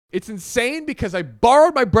It's insane because I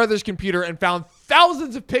borrowed my brother's computer and found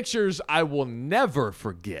thousands of pictures I will never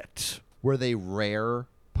forget. Were they rare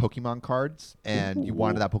Pokemon cards and you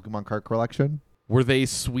wanted that Pokemon card collection? Were they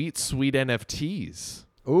sweet, sweet NFTs?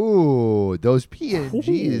 Ooh, those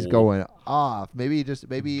PNGs Ooh. going off.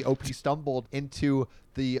 Maybe OP stumbled into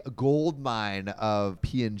the gold mine of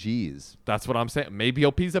PNGs. That's what I'm saying. Maybe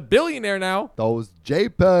OP's a billionaire now. Those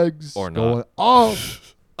JPEGs Or not. going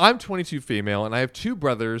off. I'm 22 female, and I have two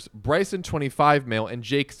brothers, Bryson 25 male and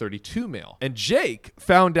Jake 32 male. And Jake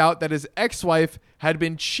found out that his ex-wife had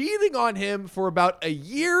been cheating on him for about a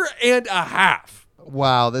year and a half.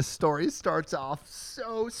 Wow, this story starts off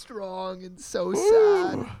so strong and so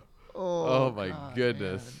sad. Oh my God,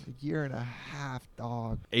 goodness. man. A year and a half,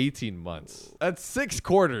 dog. 18 months. That's 6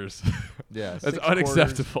 quarters. Yeah, That's 6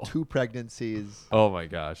 unacceptable. quarters, 2 pregnancies. Oh my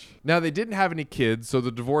gosh. Now, they didn't have any kids, so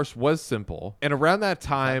the divorce was simple. And around that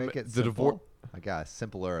time, Make it the simple? divorce... I guess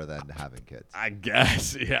simpler than having kids. I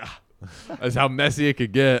guess, yeah. That's how messy it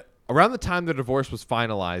could get. Around the time the divorce was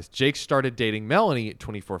finalized, Jake started dating Melanie,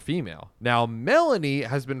 24 female. Now, Melanie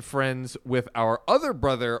has been friends with our other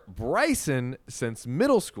brother, Bryson, since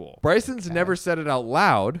middle school. Bryson's never said it out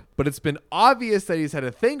loud, but it's been obvious that he's had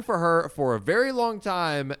a thing for her for a very long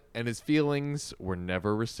time, and his feelings were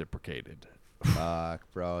never reciprocated. Fuck,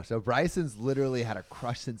 bro. So Bryson's literally had a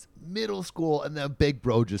crush since middle school, and then big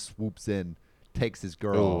bro just swoops in, takes his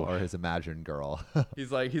girl Ooh. or his imagined girl. He's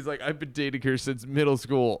like, I've been dating her since middle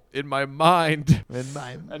school in my mind. In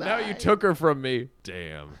my And now you mind. took her from me.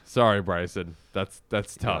 Damn. Sorry, Bryson. That's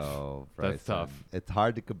tough. Oh, That's Bryson. tough. It's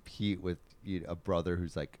hard to compete with a brother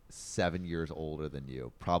who's like 7 years older than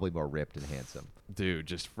you, probably more ripped and handsome. Dude,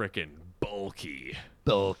 just freaking bulky.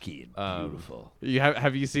 Bulky and beautiful.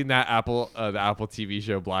 Have you seen that the Apple TV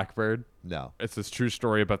show Blackbird? No. It's this true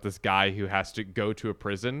story about this guy who has to go to a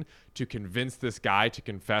prison to convince this guy to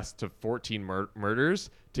confess to 14 murders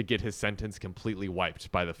to get his sentence completely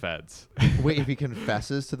wiped by the feds. Wait, if he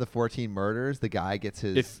confesses to the 14 murders, the guy gets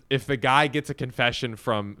his... If the guy gets a confession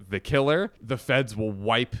from the killer, the feds will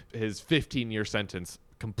wipe his 15-year sentence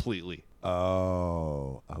completely.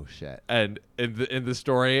 Oh shit. And in the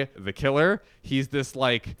story, the killer, he's this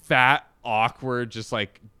like fat, awkward, just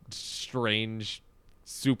like strange,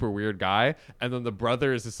 super weird guy. And then the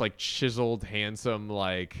brother is this like chiseled, handsome,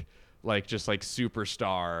 like just like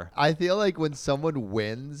superstar. I feel like when someone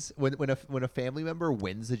wins, when a family member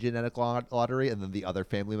wins the genetic lottery and then the other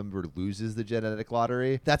family member loses the genetic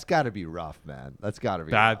lottery, that's got to be rough, man. That's got to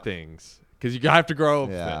be Bad rough. things. Because you have to grow up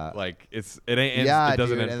with Yeah. it. Like it doesn't dude, end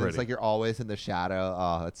and pretty. it's like you're always in the shadow.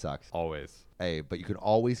 Oh, that sucks. Always. Hey, but you can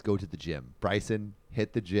always go to the gym. Bryson,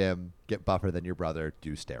 hit the gym, get buffer than your brother,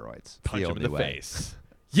 do steroids. It's Punch the him in only the way. face.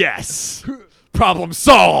 Yes. Problem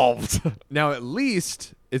solved. Now, at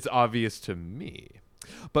least it's obvious to me.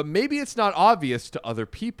 But maybe it's not obvious to other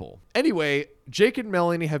people. Anyway, Jake and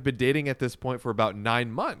Melanie have been dating at this point for about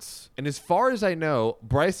 9 months. And as far as I know,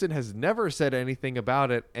 Bryson has never said anything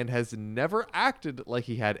about it and has never acted like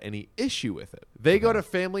he had any issue with it. They go to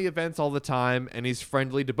family events all the time, and he's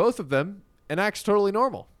friendly to both of them and acts totally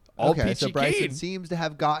normal. All Okay, so peachy Bryson keen. seems to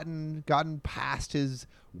have gotten past his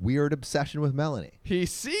weird obsession with Melanie. He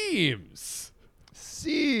seems.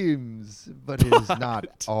 Seems, but it is not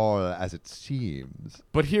all as it seems.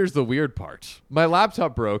 But here's the weird part. My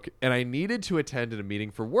laptop broke and I needed to attend a meeting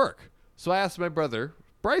for work. So I asked my brother,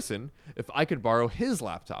 Bryson, if I could borrow his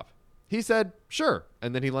laptop. He said, sure,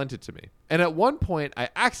 and then he lent it to me. And at one point, I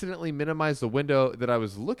accidentally minimized the window that I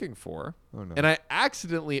was looking for. Oh, no. And I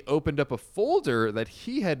accidentally opened up a folder that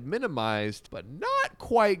he had minimized, but not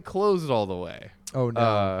quite closed all the way. Oh,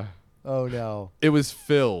 no. Oh, no. It was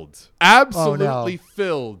filled. Absolutely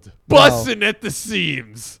filled. Busting at the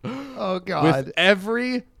seams. Oh, God. With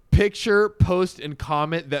every picture, post, and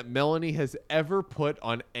comment that Melanie has ever put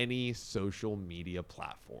on any social media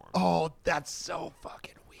platform. Oh, that's so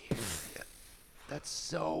fucking weird. That's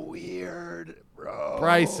so weird, bro.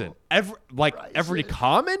 Bryson, every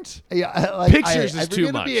comment? Yeah, like, Pictures is if too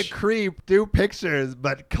you're gonna be a much. creep, do pictures,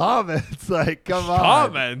 but comments, like, come on.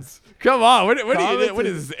 Comments? Come on. What Comments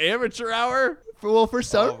is this, amateur hour? Well, for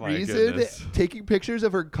some Oh my reason, goodness. taking pictures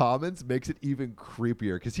of her comments makes it even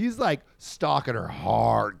creepier because he's like stalking her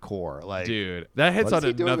hardcore. Like, Dude, that hits what on is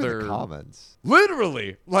he doing with another... the comments?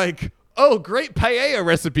 Literally, like, oh, great paella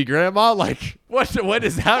recipe, Grandma. Like,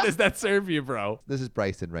 how does that serve you, bro? This is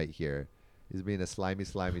Bryson right here. He's being a slimy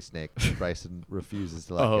snake. Bryson refuses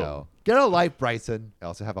to let Oh. go. Get a life, Bryson. I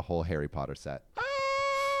also have a whole Harry Potter set. Ah,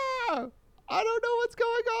 I don't know what's going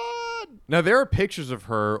on. Now, there are pictures of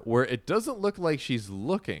her where it doesn't look like she's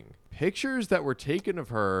looking. Pictures that were taken of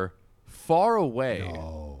her far away.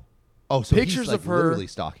 No. Oh, so pictures he's like of her, literally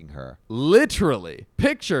stalking her. literally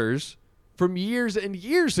pictures from years and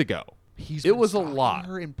years ago. It was a lot.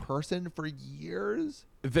 Her in person for years.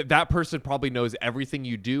 That person probably knows everything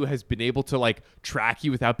you do, has been able to like track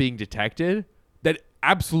you without being detected. That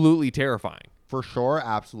absolutely terrifying. For sure,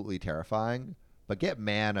 absolutely terrifying. But get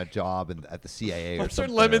man a job at the CIA or Let's turn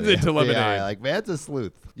something. lemons into lemonade. Yeah, like man's a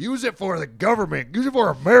sleuth. Use it for the government. Use it for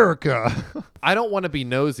America. I don't want to be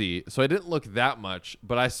nosy, so I didn't look that much,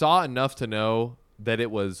 but I saw enough to know that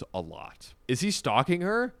it was a lot. Is he stalking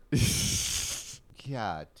her?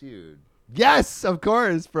 Yeah, dude. Yes, of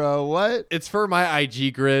course, bro. What? It's for my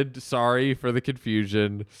IG grid. Sorry for the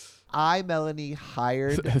confusion. Melanie,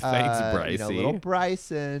 hired Thanks, little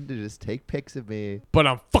Bryson to just take pics of me. But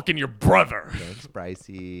I'm fucking your brother. Thanks,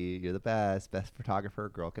 Brycey. You're the best photographer a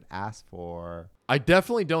girl could ask for. I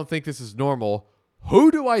definitely don't think this is normal.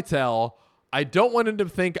 Who do I tell? I don't want him to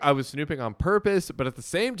think I was snooping on purpose, but at the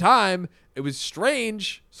same time, it was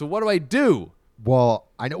strange. So what do I do? Well,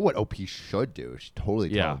 I know what OP should do. She totally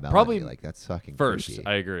tell Melanie. Probably like that's fucking first. creepy.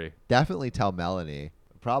 I agree. Definitely tell Melanie.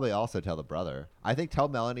 Probably also tell the brother. I think tell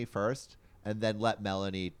Melanie first, and then let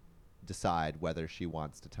Melanie decide whether she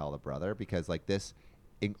wants to tell the brother, because like this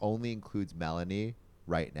only includes Melanie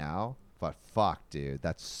right now. But fuck, dude,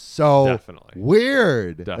 that's so Definitely.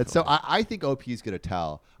 weird. Definitely. And so I think OP's gonna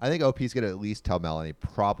tell. I think OP's gonna at least tell Melanie,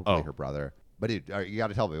 probably her brother. But dude, you got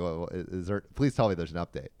to tell me. Is there? Please tell me there's an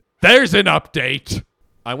update. There's an update.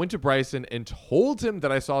 I went to Bryson and told him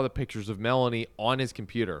that I saw the pictures of Melanie on his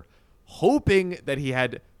computer, hoping that he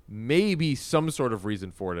had maybe some sort of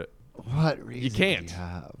reason for it. What reason? You can't. Do you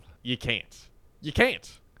have? You can't. You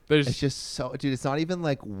can't. There's It's just so, dude. It's not even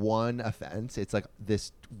like one offense. It's like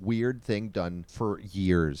this weird thing done for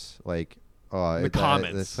years. Like,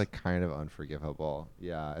 comments. It's like kind of unforgivable.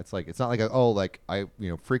 Yeah, it's like it's not like I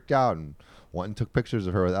freaked out and went and took pictures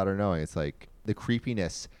of her without her knowing. It's like the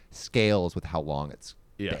creepiness scales with how long it's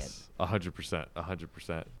been. 100%.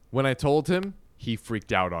 100%. When I told him, he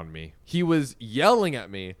freaked out on me. He was yelling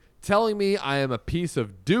at me, telling me I am a piece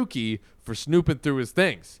of dookie for snooping through his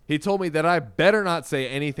things. He told me that I better not say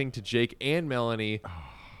anything to Jake and Melanie,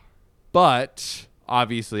 but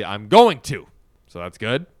obviously I'm going to. So that's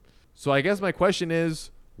good. So I guess my question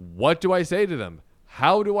is, what do I say to them?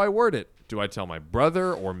 How do I word it? Do I tell my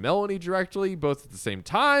brother or Melanie directly, both at the same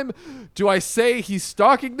time? Do I say he's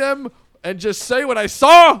stalking them and just say what I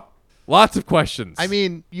saw? Lots of questions. I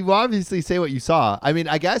mean, you obviously say what you saw. I mean,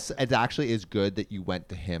 I guess it actually is good that you went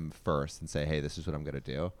to him first and say, hey, this is what I'm going to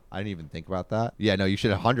do. I didn't even think about that. Yeah, no, you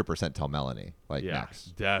should 100% tell Melanie. Like, yeah,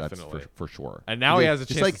 next. definitely. That's for sure. And now he has a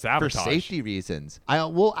just chance like to sabotage. For safety reasons. I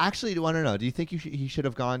actually want to know, do you think he should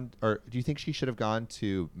have gone, or do you think she should have gone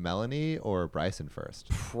to Melanie or Bryson first?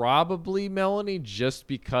 Probably Melanie, just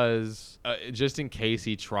because, just in case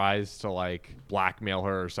he tries to like blackmail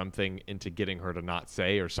her or something into getting her to not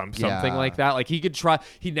say or something like that. Like he could try.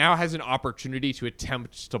 He now has an opportunity to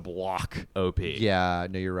attempt to block OP. Yeah,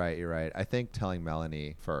 no, you're right. I think telling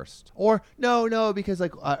Melanie first, or no, because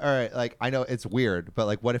like, all right, like I know it's weird, but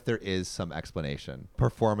like, what if there is some explanation?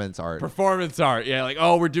 Performance art. Yeah, like,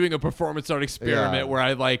 oh, we're doing a performance art experiment Yeah. where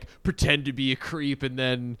I like pretend to be a creep and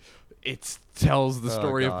then it tells the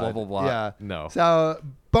story of blah blah blah. Yeah, no. So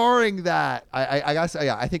barring that, I guess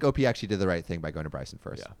I think OP actually did the right thing by going to Bryson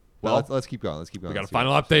first. Yeah. Well, let's keep going. We got a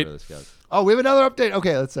final update. Oh, we have another update.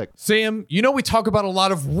 Okay, let's see. Sam, you know we talk about a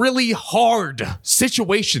lot of really hard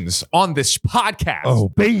situations on this podcast. Oh,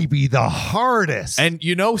 baby, the hardest. And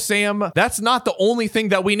you know, Sam, that's not the only thing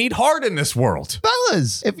that we need hard in this world.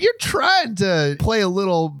 fellas, if you're trying to play a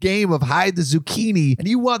little game of hide the zucchini and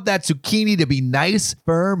you want that zucchini to be nice,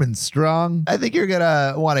 firm, and strong, I think you're going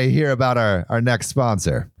to want to hear about our next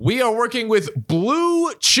sponsor. We are working with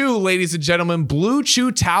Blue Chew, ladies and gentlemen. Blue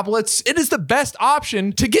Chew tablets. It is the best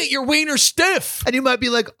option to get your wiener stiff. And you might be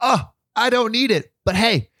like, oh, I don't need it. But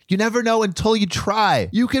hey, you never know until you try.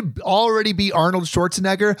 You could already be Arnold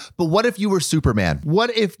Schwarzenegger, but what if you were Superman?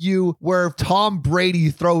 What if you were Tom Brady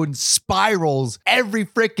throwing spirals every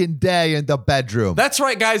freaking day in the bedroom? That's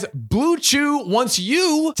right, guys. Blue Chew wants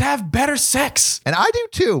you to have better sex. And I do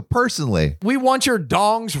too, personally. We want your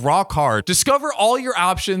dongs rock hard. Discover all your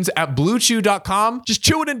options at bluechew.com. Just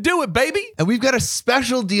chew it and do it, baby. And we've got a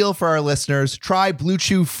special deal for our listeners. Try Blue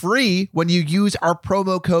Chew free when you use our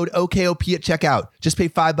promo code OKOP at checkout. Just pay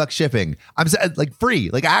 $5 $5 shipping. I'm like free,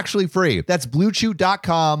 like actually free. That's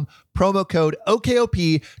BlueChew.com, promo code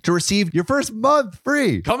OKOP to receive your first month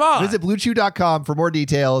free. Come on. Visit BlueChew.com for more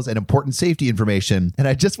details and important safety information. And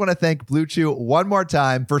I just want to thank Blue Chew one more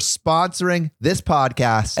time for sponsoring this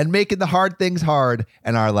podcast and making the hard things hard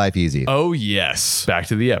and our life easy. Oh, yes. Back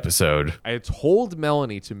to the episode. I had told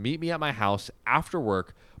Melanie to meet me at my house after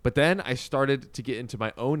work, but then I started to get into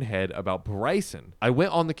my own head about Bryson. I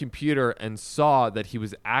went on the computer and saw that he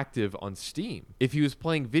was active on Steam. If he was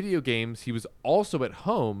playing video games, he was also at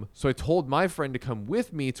home, so I told my friend to come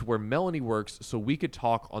with me to where Melanie works so we could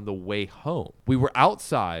talk on the way home. We were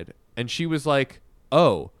outside, and she was like,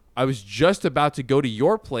 "Oh, I was just about to go to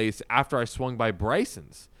your place after I swung by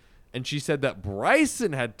Bryson's." And she said that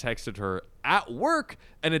Bryson had texted her at work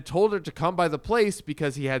and had told her to come by the place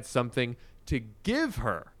because he had something to give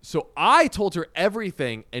her. So I told her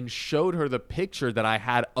everything and showed her the picture that I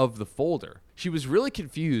had of the folder. She was really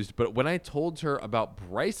confused, but when I told her about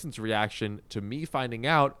Bryson's reaction to me finding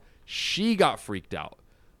out, she got freaked out.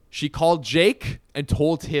 She called Jake and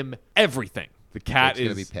told him everything. The cat Jake's is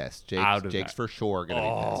gonna be pissed. Jake's that. for sure gonna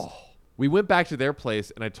be pissed. We went back to their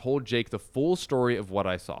place and I told Jake the full story of what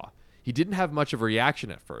I saw. He didn't have much of a reaction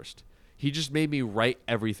at first. He just made me write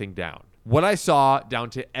everything down. What I saw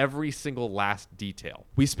down to every single last detail.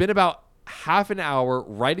 We spent about half an hour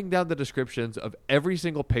writing down the descriptions of every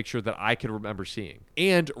single picture that I could remember seeing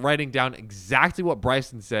and writing down exactly what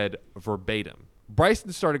Bryson said verbatim.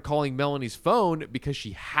 Bryson started calling Melanie's phone because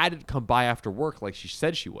she hadn't come by after work like she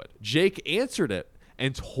said she would. Jake answered it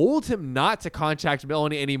and told him not to contact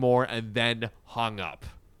Melanie anymore and then hung up.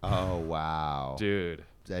 Oh wow, Dude.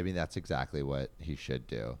 I mean, that's exactly what he should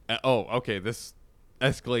do. Okay, this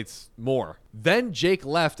escalates more. Then Jake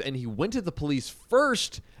left and he went to the police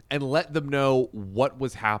first and let them know what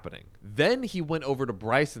was happening. Then he went over to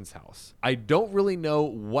Bryson's house. I don't really know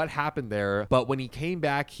what happened there, but when he came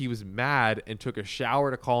back, he was mad and took a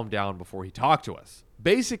shower to calm down before he talked to us.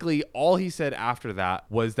 Basically, all he said after that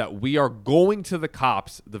was that we are going to the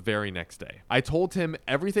cops the very next day. I told him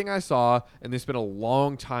everything I saw, and they spent a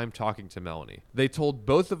long time talking to Melanie. They told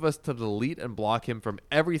both of us to delete and block him from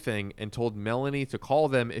everything and told Melanie to call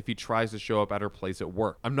them if he tries to show up at her place at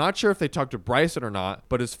work. I'm not sure if they talked to Bryson or not,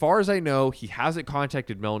 but as far as I know, he hasn't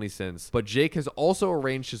contacted Melanie since. But Jake has also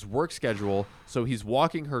arranged his work schedule, so he's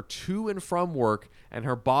walking her to and from work, and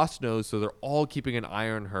her boss knows, so they're all keeping an eye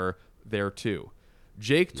on her there too.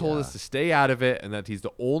 Jake told us to stay out of it and that he's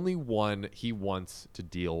the only one he wants to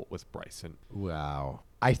deal with Bryson. Wow.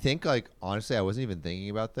 I think, like, honestly, I wasn't even thinking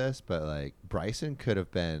about this, but, like, Bryson could have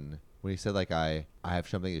been, when he said, like, I have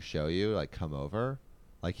something to show you, like, come over,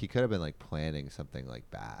 like, he could have been, like, planning something, like,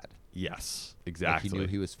 bad. Yes, Like, exactly. he knew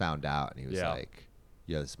he was found out, and he was Yeah. like,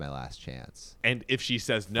 yo, this is my last chance. And if she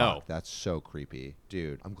says no, Fuck, that's so creepy.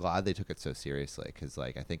 Dude, I'm glad they took it so seriously, because,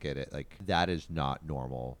 like, I think like, that is not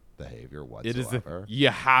normal behavior it is whatsoever. you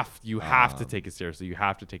have to take it seriously. You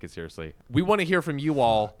have to take it seriously. We want to hear from you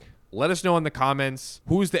all. Let us know in the comments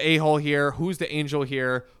who's the a-hole here, who's the angel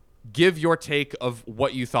here. Give your take of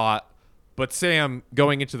what you thought. But Sam,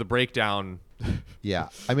 going into the breakdown, Yeah.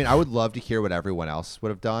 I mean, I would love to hear what everyone else would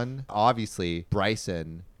have done. Obviously,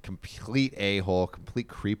 Bryson, complete a-hole, complete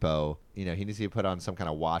creepo. You know, he needs to be put on some kind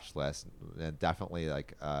of watch list and definitely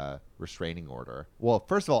like a restraining order. Well,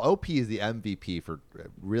 first of all, OP is the MVP for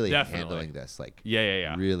really Definitely. handling this like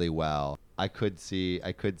yeah. really well. I could see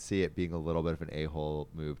it being a little bit of an a-hole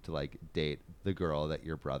move to like date the girl that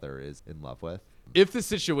your brother is in love with. If the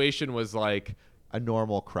situation was like A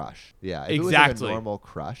normal crush. Yeah. If it was Exactly. like a normal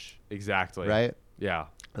crush, exactly right? Yeah.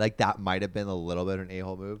 Like that might have been a little bit of an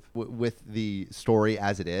a-hole move. With the story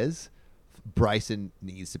as it is, Bryson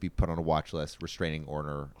needs to be put on a watch list, restraining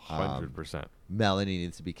order. 100%. Melanie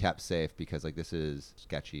needs to be kept safe because like this is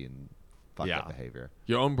sketchy and fucked Yeah. up behavior.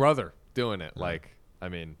 Your own brother doing it. Like, I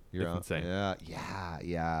mean, Your it's own- insane.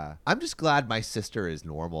 Yeah. I'm just glad my sister is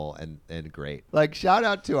normal and great. Like shout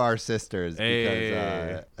out to our sisters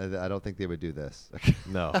Hey. because I don't think they would do this.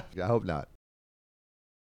 No. I hope not.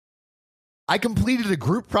 I completed a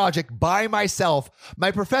group project by myself.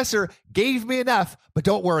 My professor gave me an F, but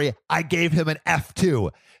don't worry, I gave him an F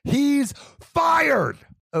too. He's fired.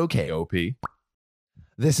 Okay. OP.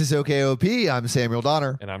 This is OKOP. I'm Samuel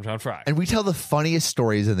Donner. And I'm John Fry. And we tell the funniest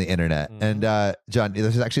stories on the internet. Mhm. And John,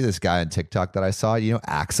 there's actually this guy on TikTok that I saw, you know,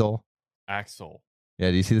 Axel. Axel.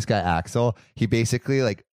 Yeah, do you see this guy, Axel? He basically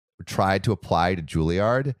like tried to apply to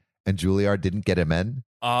Juilliard and Juilliard didn't get him in.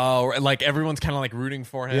 Oh, like everyone's kind of like rooting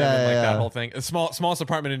for him Yeah, and like yeah, that yeah. whole thing. A smallest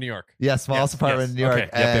apartment in New York. Yeah, smallest Yes, apartment yes. in New York.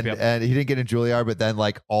 Okay. Yep, yep. And he didn't get in Juilliard, but then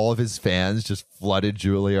like all of his fans just flooded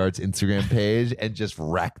Juilliard's Instagram page and just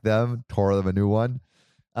wrecked them, tore them a new one.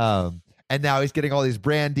 And now he's getting all these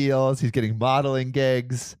brand deals. He's getting modeling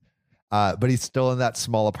gigs, but he's still in that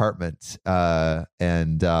small apartment.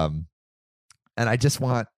 And I just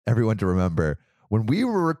want everyone to remember when we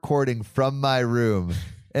were recording from my room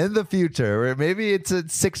in the future, where maybe it's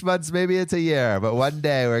 6 months, maybe it's a year, but one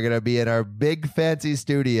day we're going to be in our big fancy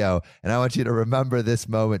studio. And I want you to remember this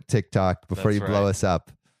moment, TikTok, before That's you blow right. us up,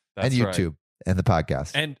 That's and right. YouTube and the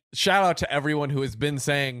podcast. And shout out to everyone who has been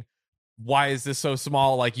saying, why is this so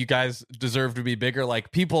small? Like, you guys deserve to be bigger.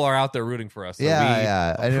 Like, people are out there rooting for us. So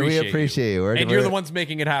yeah. And we appreciate you. And you're the ones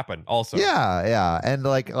making it happen also. Yeah. And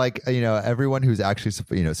like, everyone who's actually,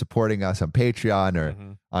 supporting us on Patreon or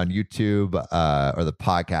Mhm. on YouTube, or the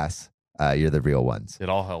podcast, you're the real ones. It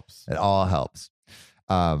all helps. It all helps.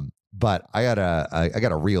 But I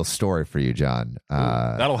got a real story for you, John.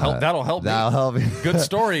 That'll help. That'll help. That'll help me. Good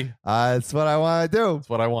story. It's what I want to do. That's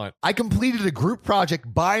what I want. I completed a group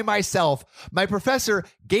project by myself. My professor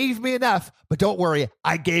gave me an F, but don't worry,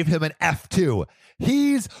 I gave him an F too.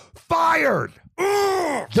 He's fired.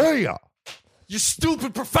 Yeah. You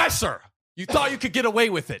stupid professor. You thought you could get away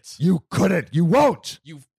with it. You couldn't. You won't.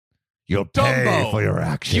 You You'll Dumbo. pay for your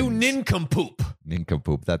actions. You nincompoop.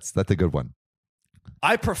 Nincompoop. That's a good one.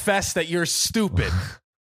 I profess that you're stupid.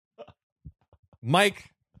 Mike,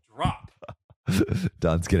 drop.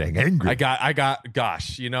 Don's getting angry. I got,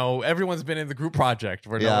 gosh, everyone's been in the group project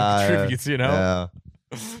where no one contributes, Yeah.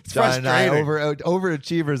 It's John and I, frustrating.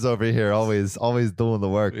 overachievers over here, always doing the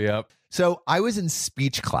work. Yep. So I was in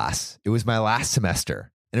speech class. It was my last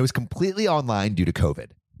semester, and it was completely online due to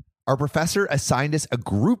COVID. Our professor assigned us a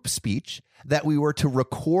group speech that we were to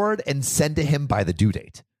record and send to him by the due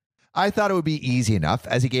date. I thought it would be easy enough,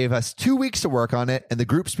 as he gave us 2 weeks to work on it, and the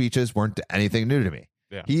group speeches weren't anything new to me.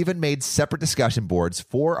 Yeah. He even made separate discussion boards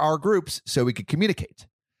for our groups so we could communicate.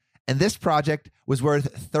 And this project was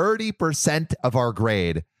worth 30% of our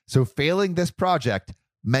grade. So failing this project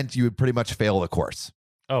meant you would pretty much fail the course.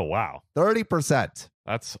 Oh, wow. 30%.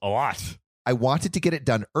 That's a lot. I wanted to get it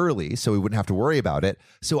done early so we wouldn't have to worry about it.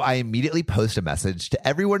 So I immediately posted a message to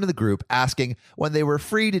everyone in the group asking when they were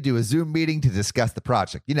free to do a Zoom meeting to discuss the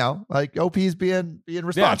project. Like OP's being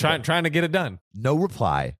responsible. Yeah, trying to get it done. No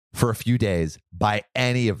reply for a few days by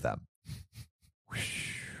any of them.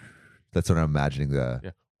 That's what I'm imagining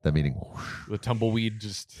the meeting. The tumbleweed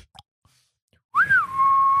just...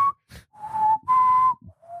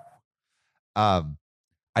 I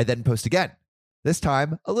then post again. This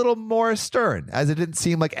time, a little more stern, as it didn't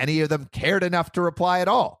seem like any of them cared enough to reply at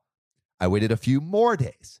all. I waited a few more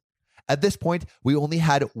days. At this point, we only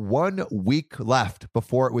had 1 week left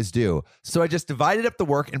before it was due, so I just divided up the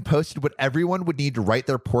work and posted what everyone would need to write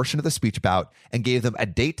their portion of the speech about and gave them a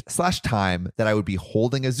date/time that I would be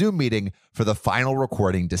holding a Zoom meeting for the final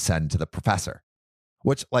recording to send to the professor.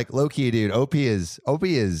 Which, like, low-key, dude, OP is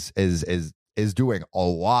doing a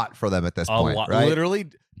lot for them at this point, right? Literally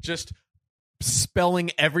just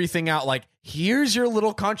spelling everything out. Like, here's your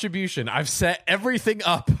little contribution. I've set everything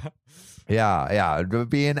up. Yeah.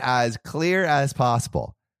 Being as clear as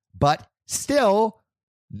possible. But still,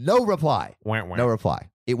 no reply. No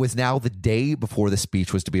reply. It was now the day before the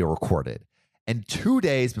speech was to be recorded, and 2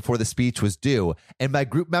 days before the speech was due, and my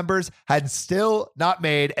group members had still not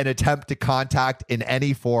made an attempt to contact in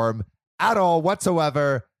any form at all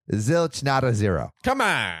whatsoever. Zilch, nada, zero. Come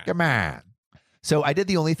on. So I did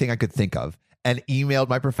the only thing I could think of and emailed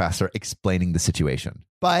my professor explaining the situation.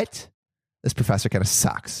 But this professor kind of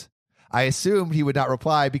sucks. I assumed he would not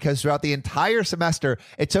reply because throughout the entire semester,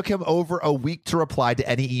 it took him over a week to reply to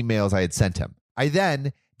any emails I had sent him. I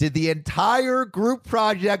then did the entire group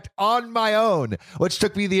project on my own, which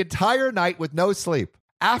took me the entire night with no sleep.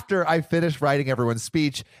 After I finished writing everyone's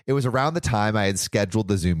speech, it was around the time I had scheduled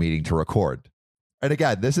the Zoom meeting to record. And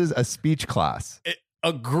again, this is a speech class.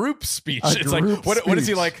 A group speech. A It's group like, what is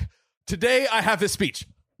he speech. like? Today I have this speech.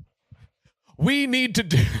 We need to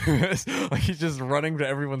do this. Like, he's just running to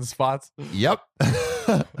everyone's spots. Yep.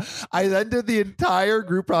 I then did the entire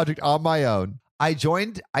group project on my own. I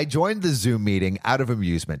joined the Zoom meeting out of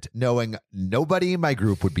amusement, knowing nobody in my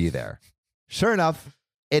group would be there. Sure enough,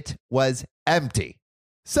 it was empty.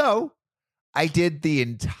 So I did the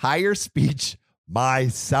entire speech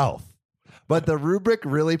myself. But the rubric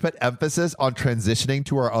really put emphasis on transitioning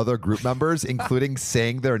to our other group members, including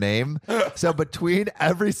saying their name. So between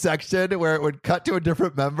every section where it would cut to a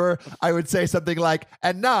different member, I would say something like,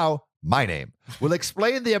 and now my name will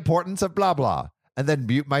explain the importance of blah, blah, and then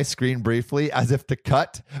mute my screen briefly as if to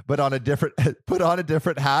cut, but put on a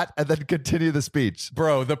different hat and then continue the speech.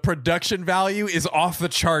 Bro, the production value is off the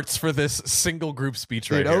charts for this single group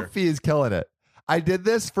speech right Dude, here. OP is killing it. I did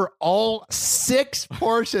this for all 6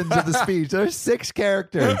 portions of the speech. There's 6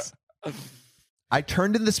 characters. I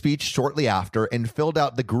turned in the speech shortly after and filled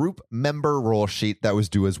out the group member role sheet that was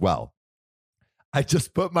due as well. I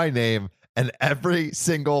just put my name in every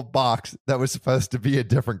single box that was supposed to be a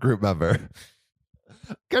different group member.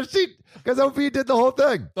 Because OP did the whole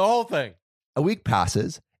thing. The whole thing. A week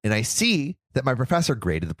passes, and I see that my professor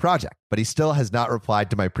graded the project, but he still has not replied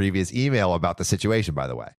to my previous email about the situation, by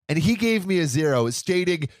the way. And he gave me a 0,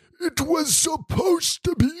 stating, "It was supposed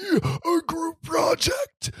to be a group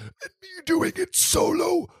project, and me doing it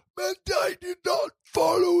solo meant I did not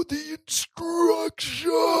follow the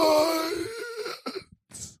instructions."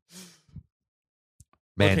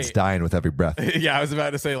 Man's Okay. dying with every breath. Yeah, I was about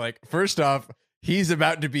to say, like, first off, he's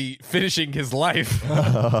about to be finishing his life.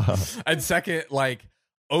 And second, like,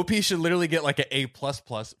 OP should literally get like an A++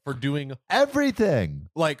 for doing, Everything,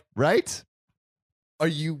 like, right? are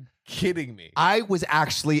you kidding me? I was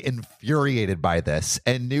actually infuriated by this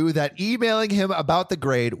and knew that emailing him about the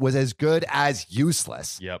grade was as good as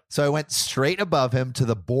useless. Yep. So I went straight above him to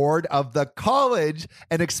the board of the college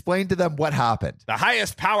and explained to them what happened. The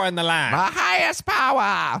highest power in the land. My highest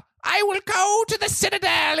power. I will go to the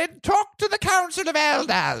Citadel and talk to the Council of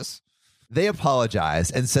Elders. They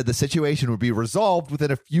apologized and said the situation would be resolved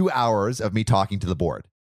within a few hours of me talking to the board.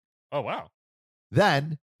 Oh, wow.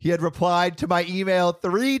 Then he had replied to my email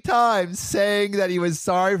 3 times saying that he was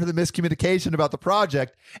sorry for the miscommunication about the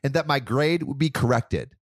project and that my grade would be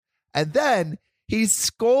corrected. And then he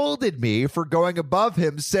scolded me for going above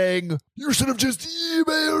him, saying, "You should have just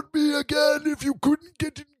emailed me again if you couldn't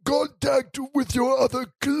get in contact with your other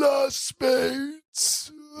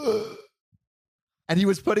classmates." And he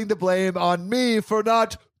was putting the blame on me for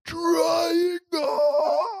not trying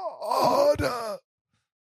harder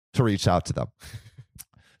to reach out to them.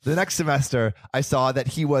 The next semester, I saw that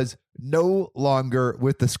he was no longer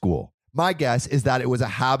with the school. My guess is that it was a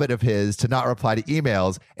habit of his to not reply to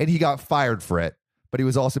emails, and he got fired for it. But he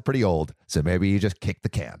was also pretty old, so maybe he just kicked the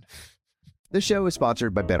can. This show is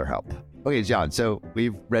sponsored by BetterHelp. Okay, John, so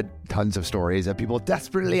we've read tons of stories of people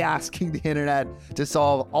desperately asking the internet to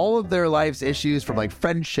solve all of their life's issues, from like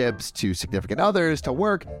friendships to significant others to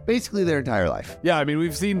work, basically their entire life. Yeah, I mean,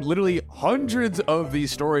 we've seen literally hundreds of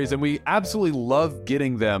these stories and we absolutely love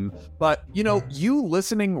getting them. But, you know, you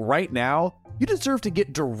listening right now, you deserve to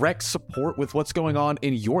get direct support with what's going on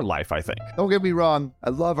in your life, I think. Don't get me wrong,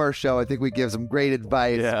 I love our show. I think we give some great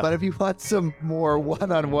advice. Yeah. But if you want some more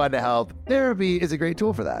one-on-one help, therapy is a great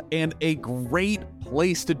tool for that. And a great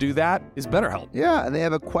place to do that is BetterHelp. Yeah, and they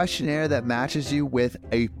have a questionnaire that matches you with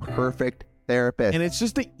a perfect therapist. And it's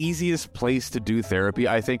just the easiest place to do therapy.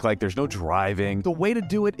 I think, like, there's no driving. The way to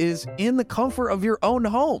do it is in the comfort of your own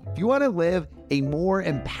home. If you want to live a more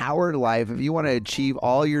empowered life, if you want to achieve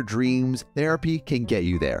all your dreams, therapy can get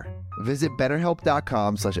you there. Visit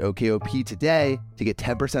betterhelp.com/OKOP today to get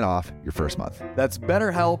 10% off your first month. That's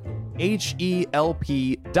BetterHelp,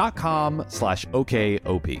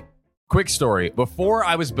 HELP.com/OKOP. Quick story. Before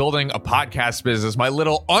I was building a podcast business, my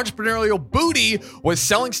little entrepreneurial booty was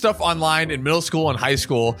selling stuff online in middle school and high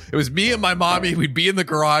school. It was me and my mommy. We'd be in the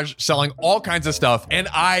garage selling all kinds of stuff, and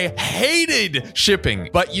I hated shipping.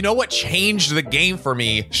 But you know what changed the game for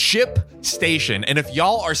me? ShipStation. And if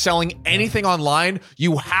y'all are selling anything online,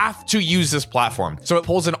 you have to use this platform. So it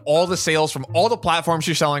pulls in all the sales from all the platforms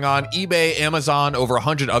you're selling on, eBay, Amazon, over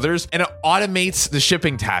 100 others, and it automates the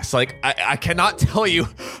shipping tasks. Like, I cannot tell you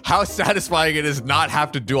how satisfying it is not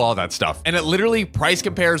have to do all that stuff. And it literally price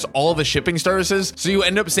compares all the shipping services, so you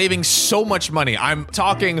end up saving so much money. I'm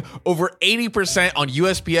talking over 80% on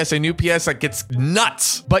USPS and UPS. That gets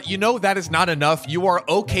nuts. But you know that is not enough. You are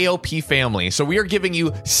OKOP family. So we are giving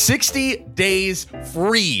you 60 days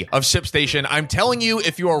free of ShipStation. I'm telling you,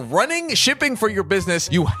 if you are running shipping for your business,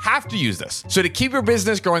 you have to use this. So to keep your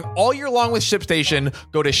business growing all year long with ShipStation,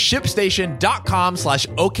 go to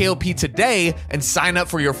shipstation.com/OKOP today and sign up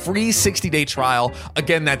for your free 60-day trial.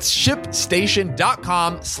 Again, that's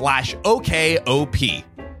shipstation.com/OKOP.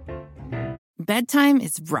 Bedtime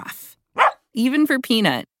is rough, even for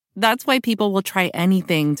Peanut. That's why people will try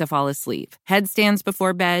anything to fall asleep. Headstands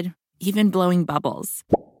before bed, even blowing bubbles.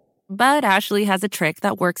 But Ashley has a trick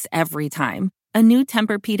that works every time. A new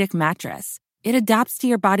Tempur-Pedic mattress. It adapts to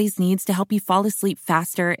your body's needs to help you fall asleep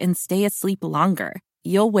faster and stay asleep longer.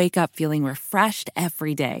 You'll wake up feeling refreshed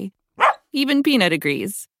every day. Even Peanut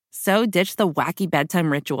agrees. So ditch the wacky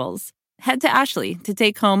bedtime rituals. Head to Ashley to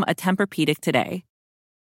take home a Tempur-Pedic today.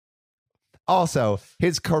 Also,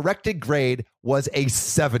 his corrected grade was a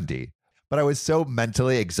 70, but I was so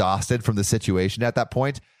mentally exhausted from the situation at that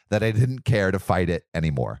point that I didn't care to fight it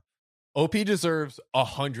anymore. OP deserves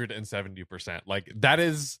 170%. Like, that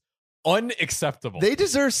is unacceptable. They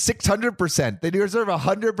deserve 600%. They deserve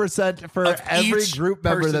 100% for Of every each group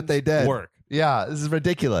member that they person's did. work. Yeah, this is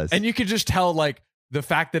ridiculous. And you could just tell, like, the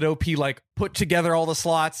fact that OP like put together all the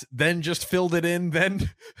slots, then just filled it in, then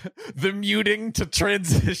the muting to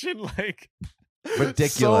transition, like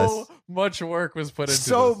Ridiculous. So much work was put into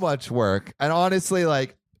so this. much work. And honestly,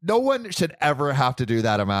 like, no one should ever have to do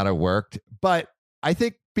that amount of work. But I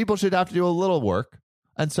think people should have to do a little work.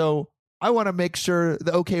 And so I want to make sure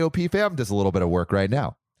the OKOP fam does a little bit of work right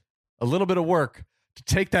now. A little bit of work to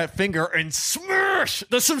take that finger and smash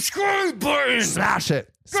the subscribe button. Smash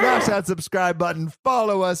it. Smash that subscribe button.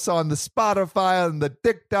 Follow us on the Spotify, on the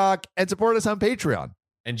TikTok, and support us on Patreon.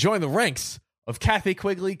 And join the ranks of Kathy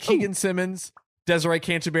Quigley, Keegan Simmons, Desiree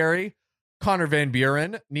Canterbury, Connor Van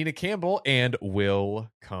Buren, Nina Campbell, and Will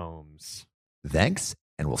Combs. Thanks,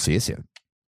 and we'll see you soon.